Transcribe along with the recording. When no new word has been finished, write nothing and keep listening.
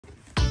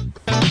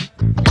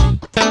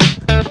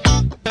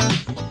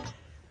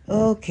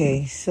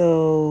Okay,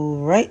 so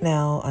right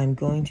now I'm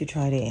going to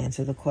try to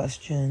answer the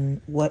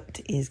question, what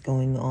is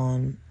going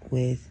on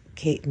with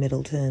Kate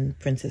Middleton,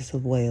 Princess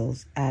of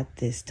Wales, at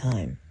this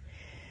time?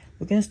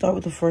 We're going to start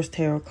with the first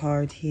tarot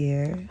card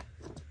here.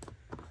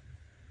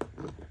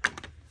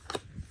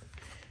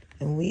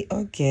 And we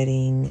are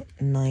getting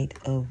Knight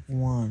of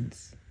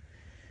Wands.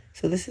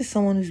 So this is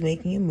someone who's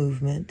making a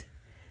movement.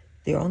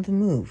 They're on the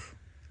move.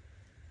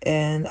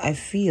 And I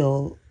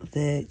feel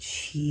that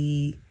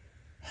she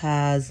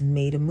has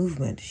made a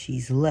movement.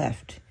 She's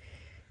left.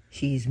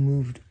 She's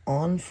moved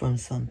on from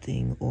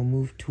something or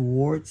moved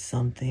towards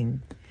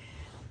something.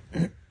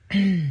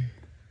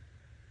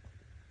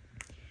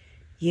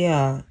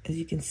 Yeah, as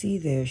you can see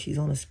there, she's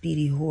on a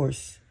speedy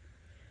horse.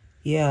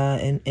 Yeah,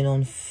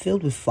 and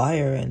filled with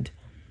fire and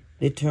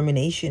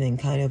determination and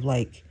kind of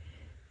like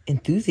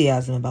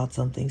enthusiasm about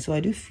something. So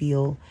I do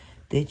feel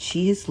that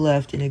she has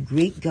left in a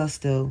great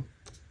gusto.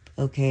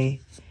 Okay,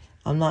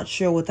 I'm not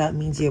sure what that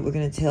means yet. We're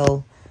going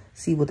to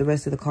see what the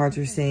rest of the cards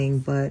are saying,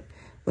 but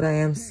what I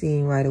am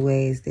seeing right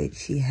away is that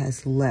she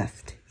has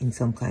left in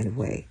some kind of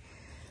way.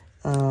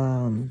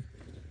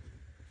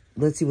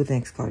 Let's see what the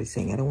next card is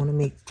saying. I don't want to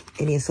make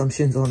any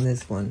assumptions on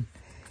this one.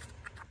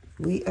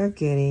 We are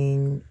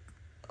getting,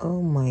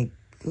 oh my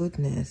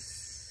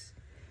goodness.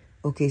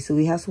 Okay, so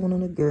we have someone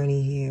on a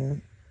gurney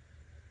here.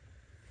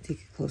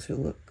 Take a closer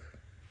look.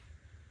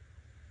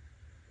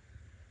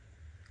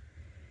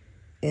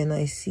 And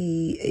I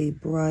see a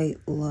bright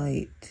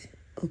light.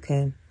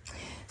 Okay.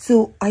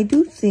 So I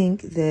do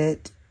think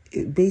that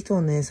based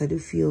on this, I do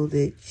feel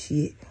that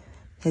she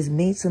has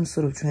made some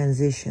sort of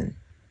transition.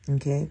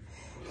 Okay.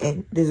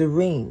 And there's a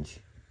range.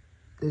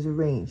 There's a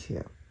range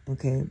here.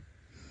 Okay.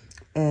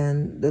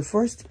 And the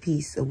first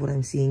piece of what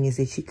I'm seeing is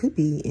that she could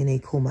be in a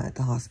coma at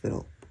the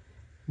hospital.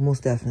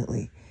 Most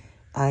definitely.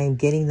 I am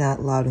getting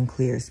that loud and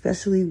clear,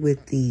 especially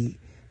with the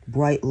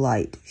bright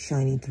light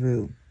shining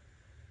through.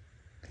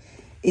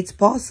 It's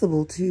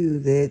possible, too,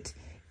 that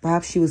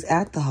perhaps she was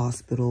at the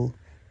hospital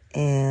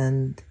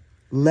and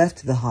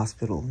left the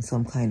hospital in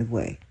some kind of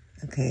way,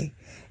 okay?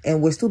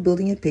 And we're still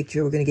building a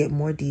picture. We're going to get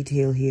more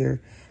detail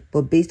here.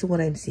 But based on what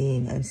I'm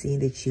seeing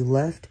that she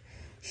left,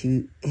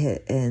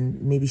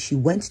 and maybe she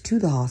went to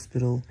the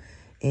hospital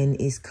and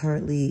is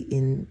currently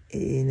in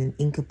an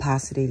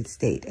incapacitated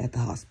state at the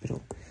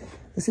hospital.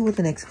 Let's see what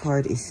the next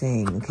card is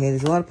saying, okay?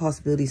 There's a lot of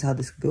possibilities how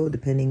this could go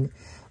depending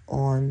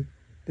on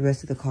the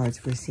rest of the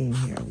cards we're seeing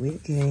here. We're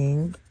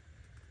getting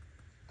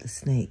the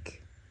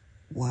snake.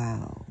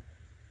 Wow.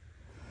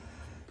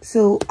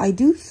 So I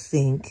do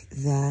think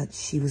that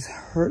she was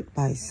hurt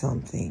by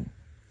something.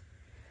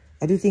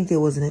 I do think there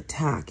was an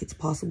attack. It's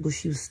possible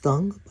she was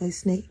stung by a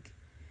snake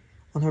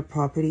on her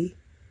property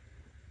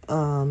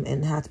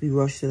and had to be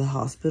rushed to the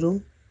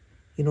hospital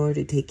in order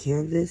to take care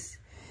of this.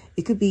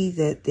 It could be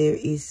that there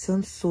is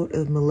some sort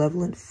of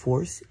malevolent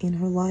force in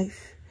her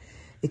life.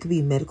 It could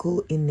be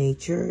medical in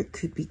nature. It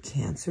could be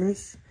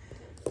cancerous.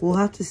 We'll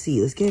have to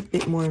see. Let's get a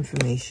bit more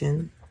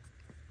information.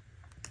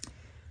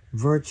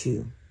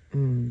 Virtue.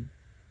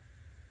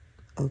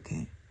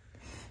 Okay.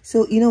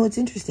 So, you know, it's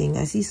interesting.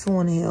 I see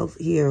someone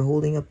here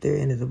holding up their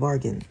end of the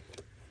bargain.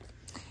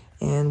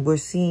 And we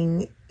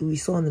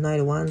saw in the Knight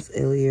of Wands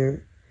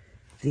earlier,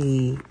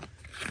 the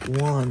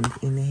wand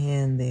in the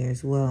hand there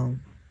as well.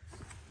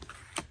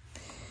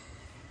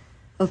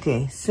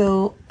 Okay,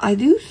 so I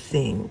do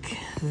think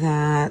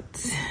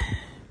that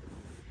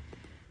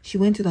she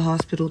went to the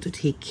hospital to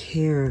take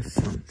care of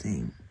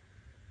something.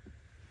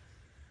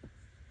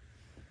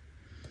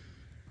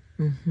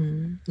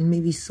 And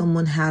maybe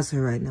someone has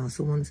her right now.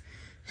 Someone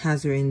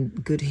has her in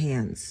good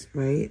hands,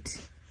 right?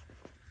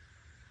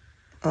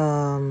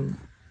 That's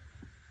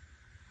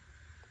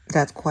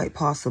quite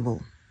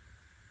possible.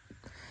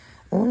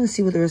 I want to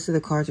see what the rest of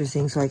the cards are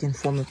saying so I can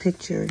form a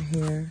picture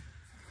here.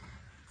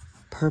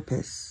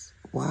 Purpose.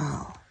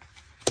 Wow.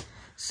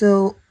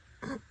 So,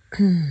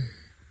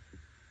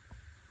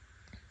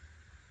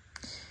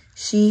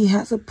 she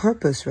has a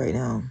purpose right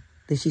now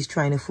that she's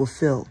trying to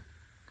fulfill.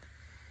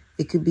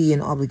 It could be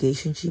an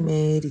obligation she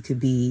made. It could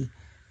be,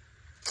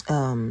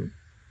 and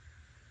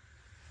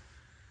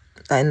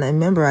I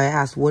remember I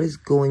asked, what is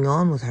going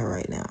on with her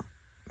right now,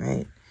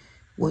 right?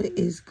 What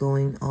is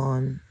going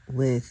on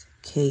with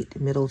Kate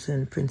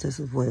Middleton, Princess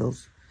of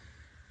Wales,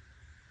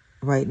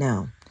 right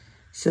now?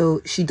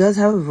 So she does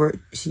have a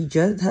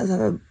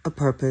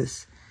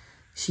purpose.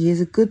 She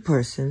is a good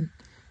person,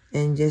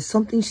 and there's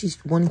something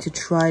she's wanting to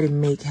try to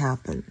make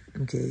happen.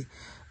 Okay,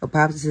 or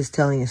perhaps this is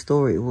telling a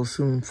story. We'll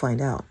soon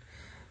find out.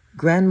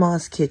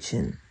 Grandma's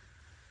kitchen.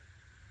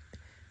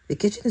 The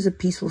kitchen is a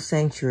peaceful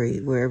sanctuary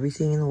where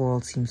everything in the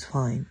world seems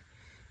fine.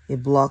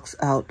 It blocks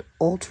out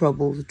all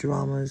troubles,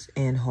 dramas,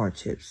 and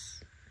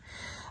hardships.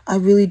 I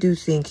really do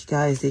think,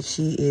 guys, that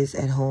she is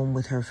at home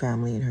with her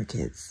family and her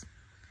kids.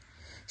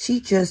 She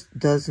just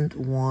doesn't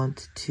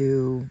want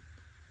to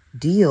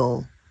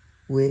deal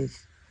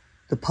with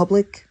the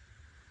public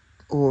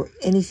or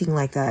anything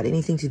like that.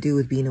 Anything to do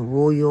with being a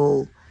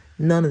royal,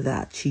 none of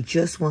that. She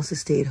just wants to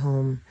stay at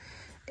home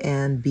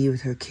and be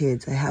with her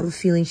kids. I have a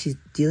feeling she's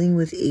dealing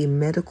with a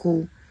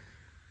medical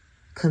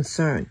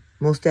concern,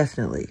 most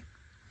definitely.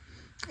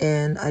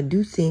 And I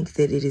do think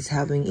that it is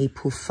having a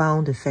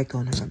profound effect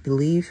on her. I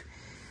believe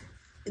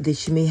that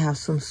she may have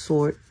some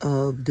sort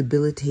of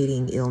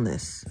debilitating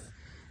illness.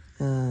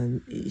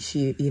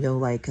 She, you know,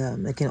 like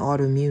an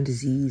autoimmune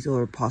disease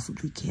or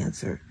possibly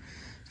cancer.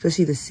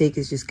 Especially the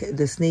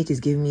snake is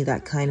giving me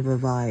that kind of a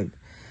vibe.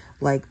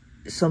 Like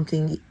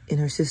something in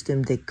her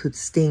system that could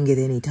sting at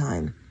any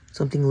time.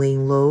 Something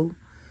laying low,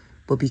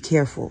 but be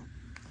careful,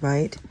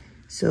 right?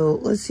 So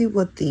let's see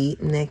what the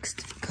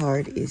next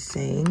card is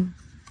saying.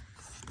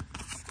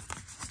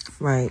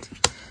 Right.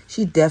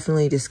 She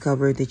definitely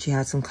discovered that she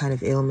had some kind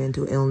of ailment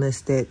or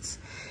illness that's,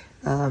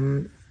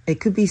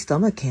 it could be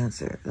stomach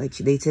cancer. Like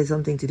they said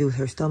something to do with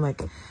her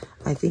stomach.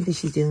 I think that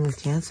she's dealing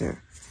with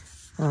cancer.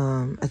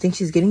 I think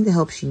she's getting the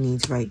help she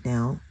needs right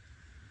now.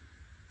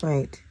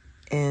 Right.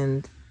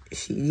 And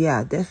she,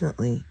 yeah,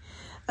 definitely.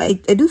 I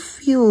do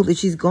feel that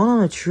she's gone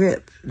on a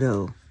trip,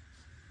 though.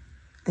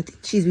 I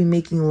think she's been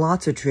making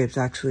lots of trips,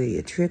 actually.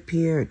 A trip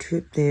here, a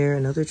trip there,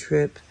 another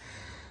trip.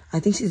 I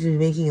think she's been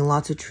making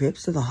lots of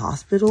trips to the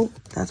hospital.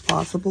 That's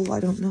possible.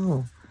 I don't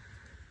know.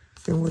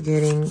 Then we're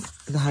getting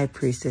the High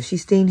Priestess.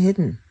 She's staying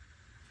hidden.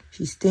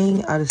 She's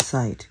staying out of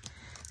sight.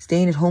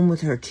 Staying at home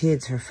with her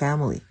kids, her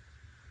family.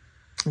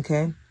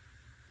 Okay?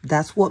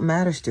 That's what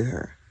matters to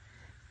her.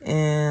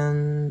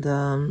 And,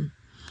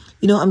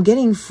 you know, I'm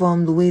getting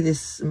from the way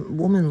this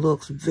woman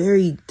looks,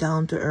 very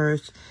down to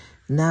earth,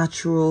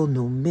 natural,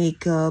 no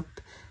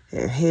makeup,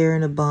 her hair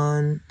in a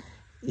bun,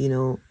 you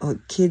know, her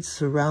kids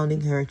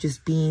surrounding her,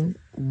 just being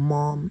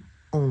mom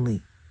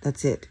only.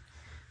 That's it.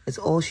 That's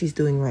all she's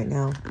doing right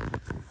now.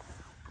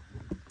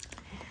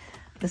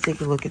 Let's take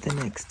a look at the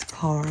next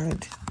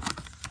card.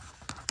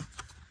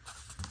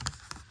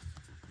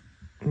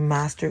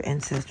 Master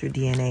Ancestor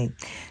DNA.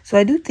 So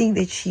I do think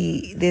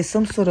that there's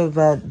some sort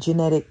of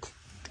genetic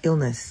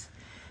illness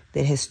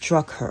that has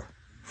struck her,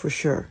 for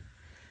sure.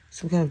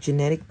 Some kind of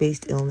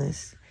genetic-based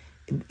illness.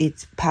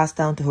 It's passed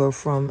down to her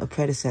from a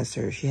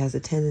predecessor. She has a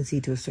tendency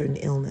to a certain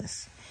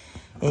illness.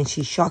 And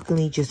she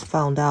shockingly just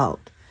found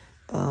out.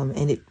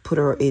 And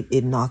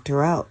it knocked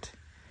her out.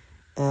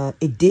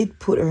 It did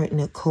put her in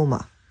a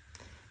coma.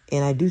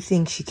 And I do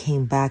think she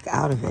came back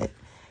out of it.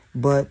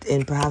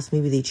 And perhaps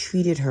maybe they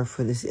treated her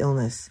for this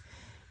illness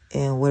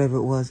and whatever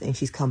it was, and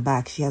she's come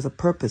back. She has a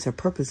purpose. Her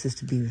purpose is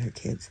to be with her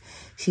kids.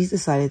 She's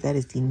decided that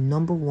is the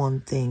number one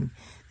thing,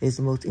 that is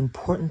the most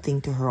important thing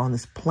to her on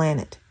this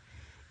planet,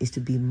 is to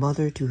be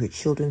mother to her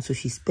children. So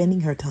she's spending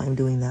her time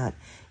doing that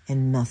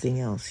and nothing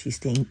else. She's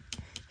staying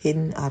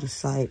hidden, out of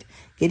sight,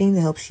 getting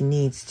the help she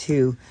needs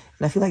too.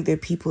 And I feel like there are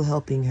people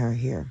helping her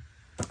here.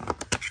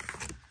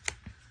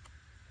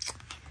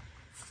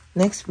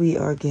 Next, we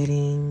are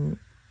getting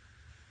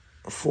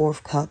Four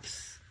of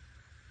Cups.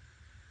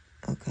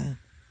 Okay.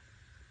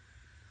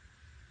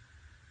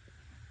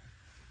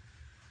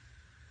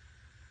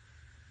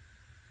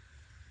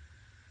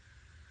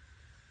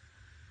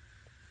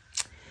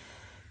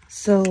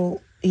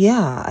 So,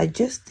 yeah, I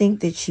just think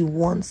that she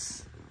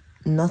wants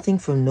nothing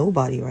from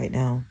nobody right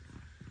now.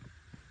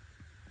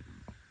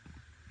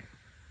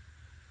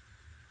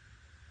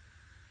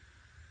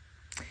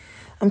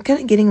 I'm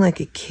kind of getting like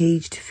a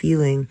caged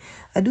feeling.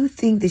 I do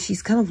think that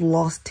she's kind of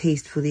lost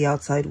taste for the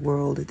outside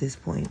world at this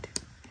point.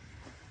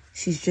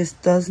 She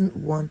just doesn't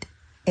want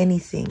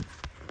anything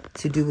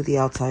to do with the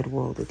outside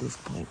world at this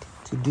point.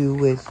 To do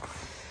with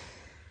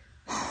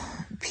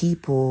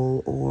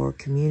people or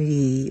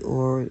community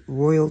or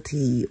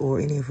royalty or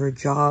any of her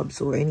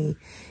jobs or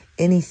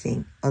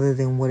anything other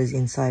than what is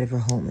inside of her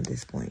home at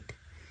this point.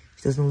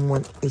 She doesn't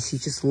want, she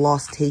just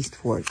lost taste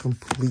for it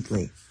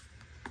completely.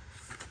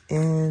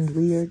 And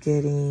we are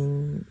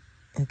getting,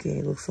 okay,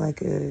 it looks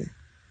like a,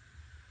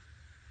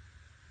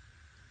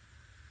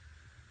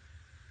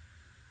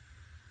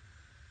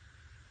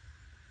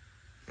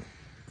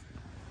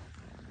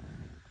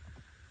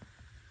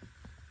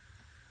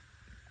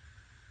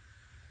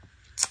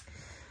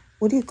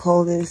 what do you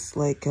call this?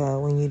 Like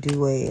when you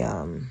do a,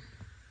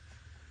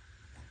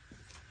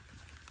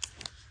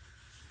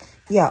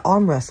 yeah,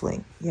 arm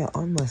wrestling. Yeah,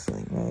 arm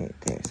wrestling, right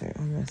there, sorry,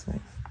 arm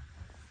wrestling.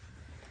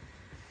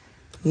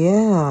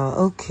 Yeah,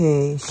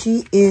 okay.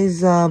 She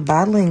is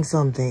battling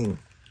something.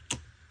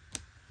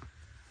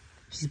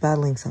 She's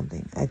battling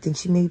something. I think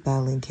she may be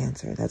battling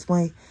cancer. That's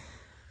my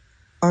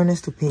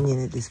earnest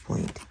opinion at this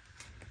point.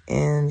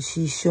 And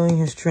she's showing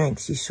her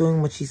strength. She's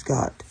showing what she's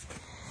got.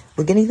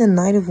 We're getting the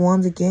Knight of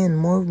Wands again.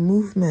 More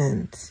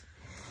movement.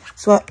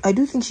 So I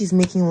do think she's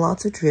making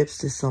lots of trips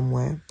to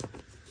somewhere.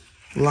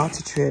 Lots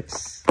of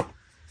trips.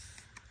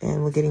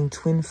 And we're getting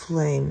Twin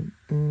Flame.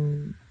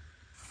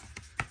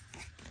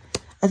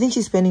 I think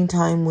she's spending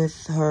time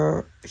with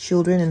her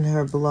children and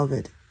her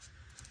beloved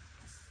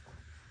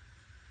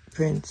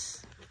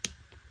Prince.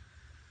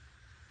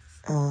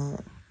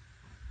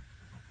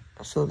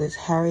 So there's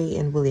Harry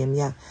and William.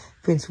 Yeah,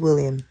 Prince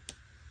William.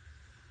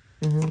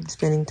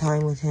 Spending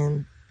time with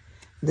him.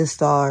 The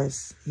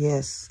stars.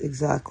 Yes,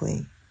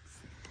 exactly.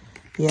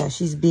 Yeah,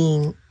 she's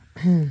being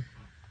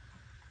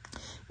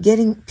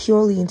getting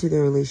purely into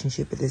their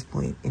relationship at this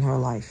point in her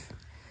life.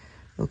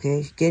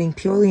 Okay, getting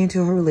purely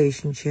into her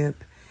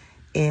relationship,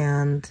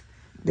 and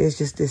there's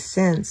just this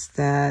sense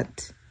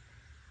that,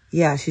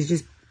 yeah, she's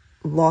just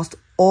lost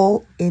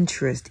all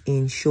interest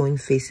in showing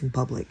face in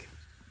public.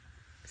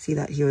 See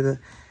that here, the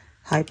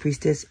High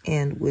Priestess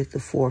and with the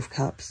Four of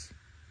Cups.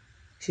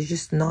 She's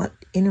just not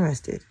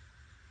interested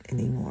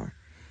anymore.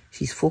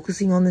 She's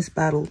focusing on this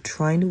battle,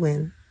 trying to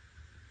win,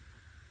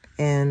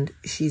 and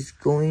she's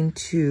going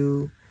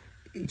to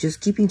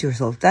just keeping to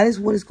herself. That is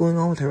what is going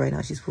on with her right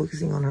now. She's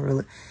focusing on her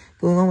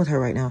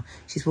right now.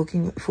 She's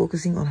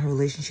focusing on her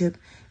relationship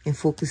and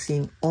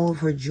focusing all of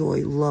her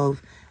joy,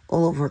 love,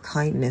 all of her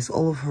kindness,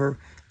 all of her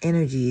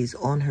energies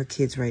on her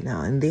kids right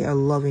now. And they are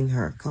loving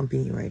her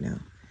company right now.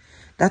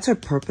 That's her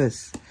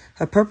purpose.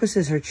 Her purpose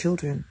is her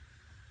children.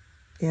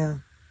 Yeah.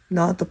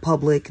 Not the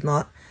public,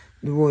 not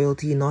the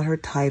royalty, not her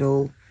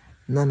title.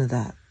 None of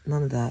that.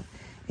 None of that.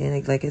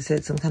 And like I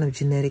said, some kind of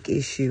genetic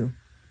issue.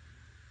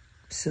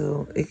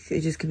 So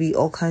it just could be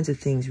all kinds of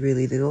things,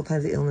 really. There's all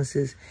kinds of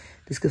illnesses.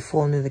 This could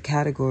fall into the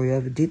category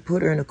of, it did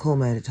put her in a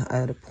coma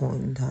at a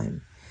point in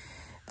time.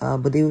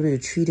 But they were to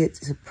treat it,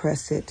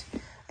 suppress it.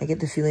 I get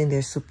the feeling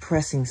they're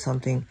suppressing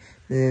something.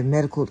 The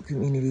medical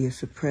community has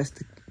suppressed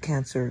the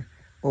cancer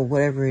or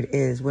whatever it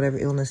is, whatever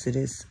illness it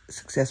is,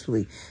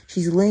 successfully.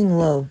 She's laying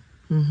low.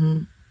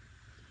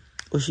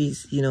 Or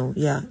she's,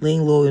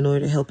 laying low in order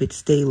to help it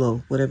stay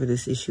low, whatever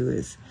this issue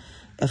is.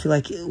 I feel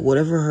like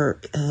whatever her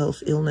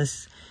health,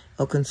 illness,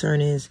 or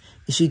concern is,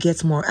 if she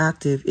gets more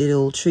active,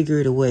 it'll trigger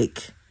it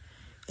awake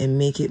and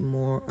make it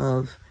more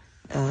of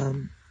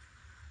an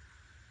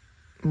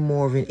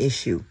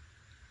issue,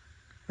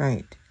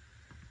 right?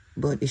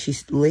 But if she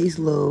lays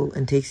low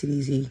and takes it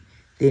easy,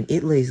 then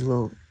it lays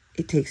low.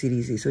 It takes it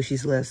easy, so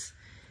she's less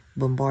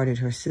bombarded.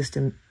 Her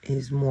system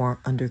is more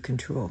under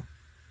control.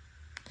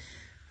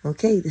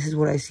 Okay, this is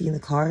what I see in the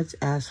cards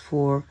as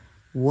for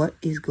what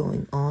is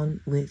going on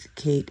with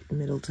Kate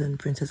Middleton,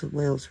 Princess of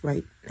Wales,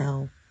 right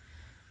now.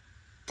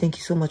 Thank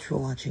you so much for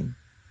watching.